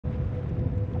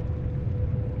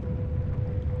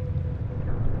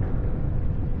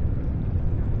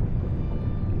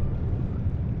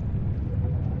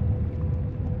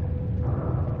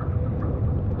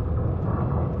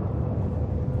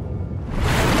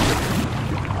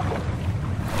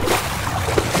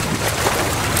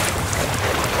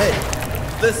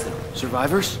Listen.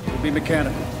 Survivors will be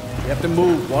mechanical. We have to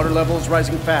move. Water level is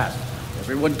rising fast.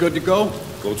 Everyone good to go?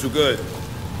 Go too good.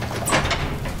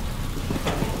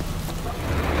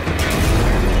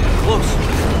 Close.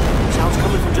 Sounds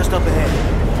coming from just up ahead.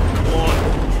 Come on.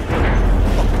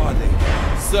 What are they?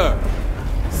 Sir,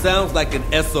 sounds like an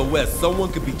SOS.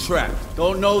 Someone could be trapped.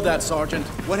 Don't know that, Sergeant.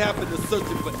 What happened to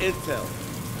searching for intel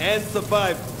and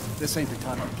survivors? This ain't the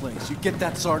time or place. You get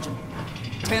that, Sergeant?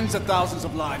 Tens of thousands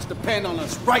of lives depend on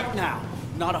us right now.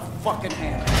 Not a fucking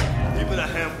hand. Even a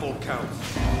handful counts.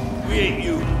 We ain't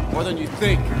you. More than you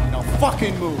think. Now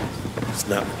fucking move. It's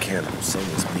not mechanical.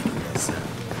 Someone's speaking that sound.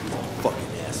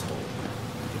 Fucking asshole.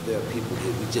 If there are people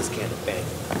here, we just can't abandon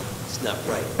them. It's not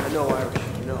right. I know, Irish.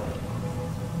 I know.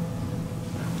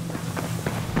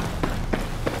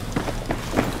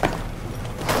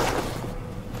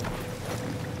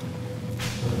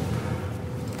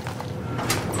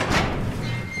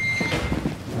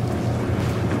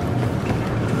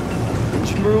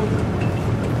 Room.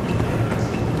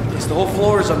 Yes, the whole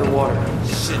floor is underwater.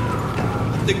 Shit.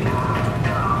 I think...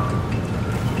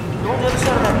 Go on the other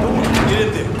side of that door. Get in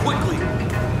there, quickly.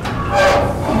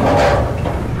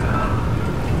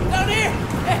 Down here!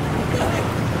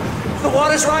 The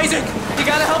water's rising! You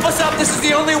gotta help us up. This is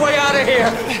the only way out of here.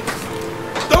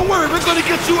 Don't worry, we're gonna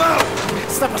get you out.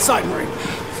 Step aside, Marine.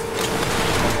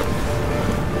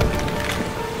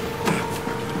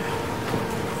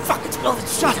 Fuck, it's building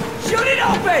shut. Shoot it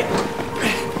open!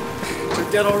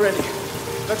 They're dead already.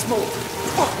 Let's move.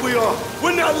 Fuck we are.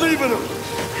 We're not leaving them.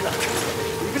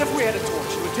 Even if we had a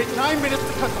torch, it would take 9 minutes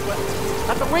to cut the wells.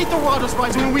 At the rate the water's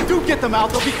rising, when we do get them out,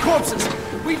 there'll be corpses.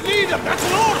 We need them. That's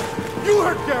an order. You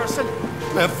heard Garrison.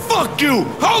 Man, fuck you.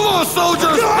 Hold on,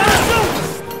 soldiers.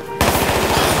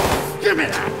 Give me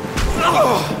that.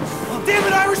 Oh, damn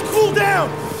it, Irish, cool down.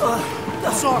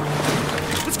 Sorry.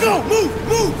 Let's go. Move.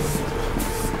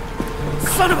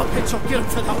 Son of a bitch, I'll get him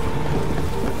to the...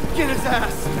 Get his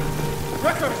ass.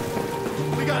 Record,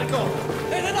 we gotta go.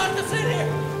 Hey, they locked us in here!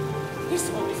 He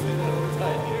saw me sleeping all the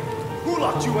time here. Who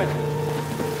locked you in?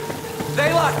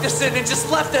 They locked us in and just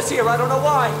left us here. I don't know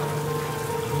why.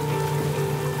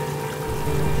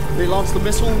 They launched the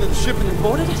missile into the ship and then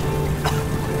boarded it?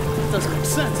 Doesn't make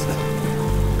sense.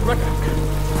 Record,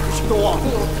 we should go on.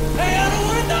 Hey, I don't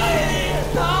want to die here!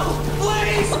 No!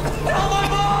 Please! Tell my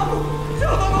mom!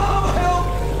 Tell my mom! Help!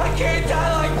 I can't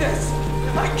die like this!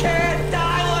 I can't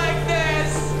die like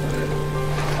this!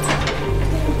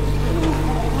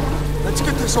 Let's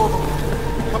get this over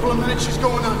with. Couple of minutes, she's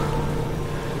going under.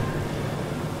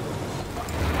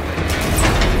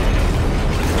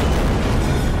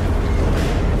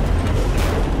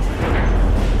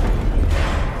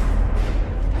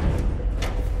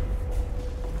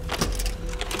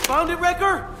 Found it,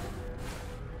 Wrecker?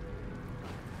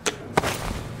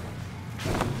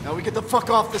 Now we get the fuck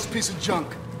off this piece of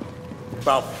junk.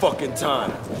 About fucking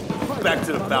time. Back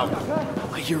to the balcony.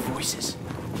 I hear voices.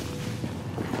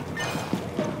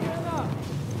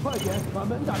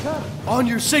 On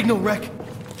your signal, Wreck.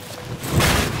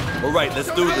 All right, let's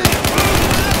do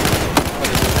this.